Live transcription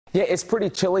Yeah, it's pretty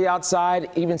chilly outside,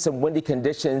 even some windy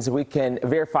conditions. We can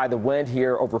verify the wind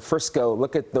here over Frisco.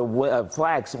 Look at the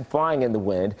flags flying in the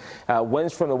wind.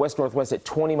 Winds from the west-northwest at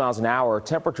 20 miles an hour,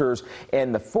 temperatures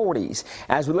in the 40s.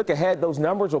 As we look ahead, those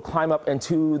numbers will climb up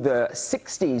into the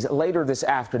 60s later this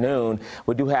afternoon.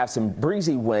 We do have some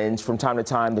breezy winds from time to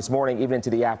time this morning, even into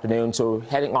the afternoon. So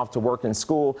heading off to work and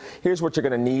school, here's what you're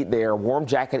going to need there. Warm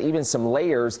jacket, even some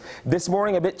layers. This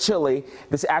morning a bit chilly.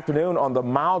 This afternoon on the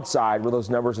mild side with those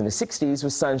numbers in the 60s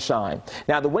with sunshine.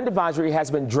 Now, the wind advisory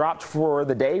has been dropped for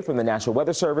the day from the National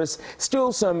Weather Service.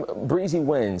 Still some breezy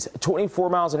winds, 24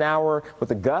 miles an hour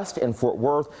with a gust in Fort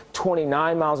Worth,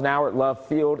 29 miles an hour at Love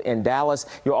Field in Dallas.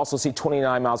 You'll also see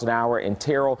 29 miles an hour in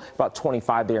Terrell, about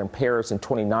 25 there in Paris, and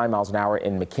 29 miles an hour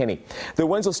in McKinney. The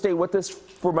winds will stay with us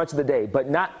for much of the day, but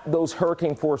not those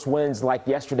hurricane force winds like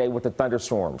yesterday with the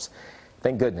thunderstorms.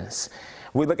 Thank goodness.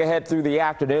 We look ahead through the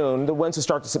afternoon. The winds will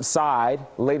start to subside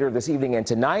later this evening and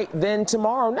tonight. Then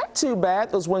tomorrow, not too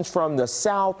bad. Those winds from the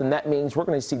south, and that means we're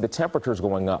going to see the temperatures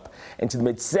going up into the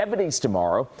mid-70s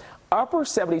tomorrow, upper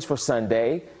 70s for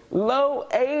Sunday, low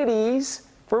 80s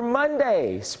for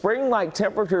Monday. Spring-like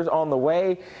temperatures on the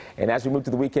way. And as we move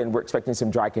to the weekend, we're expecting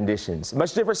some dry conditions.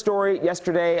 Much different story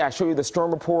yesterday. I show you the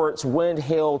storm reports, wind,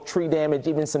 hail, tree damage,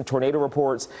 even some tornado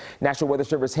reports. National Weather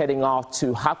Service heading off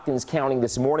to Hopkins County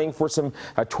this morning for some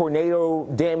tornado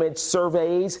damage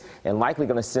surveys, and likely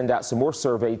going to send out some more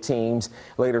survey teams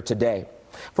later today.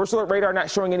 First alert radar not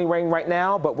showing any rain right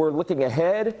now, but we're looking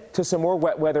ahead to some more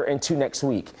wet weather into next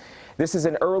week. This is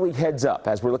an early heads up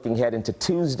as we're looking ahead into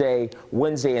Tuesday,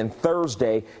 Wednesday, and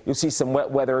Thursday. You'll see some wet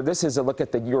weather. This is a look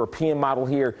at the European model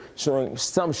here, showing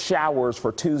some showers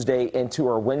for Tuesday into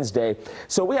our Wednesday.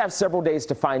 So we have several days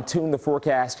to fine tune the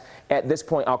forecast. At this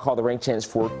point, I'll call the rain chance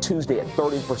for Tuesday at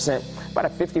 30%, about a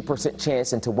 50%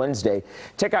 chance into Wednesday.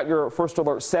 Check out your First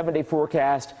Alert 7-day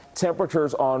forecast.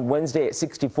 Temperatures on Wednesday at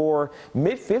 64,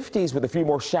 mid-50s with a few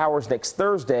more showers next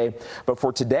Thursday. But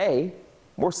for today,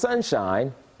 more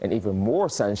sunshine and even more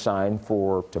sunshine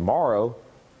for tomorrow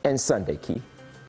and Sunday, Keith.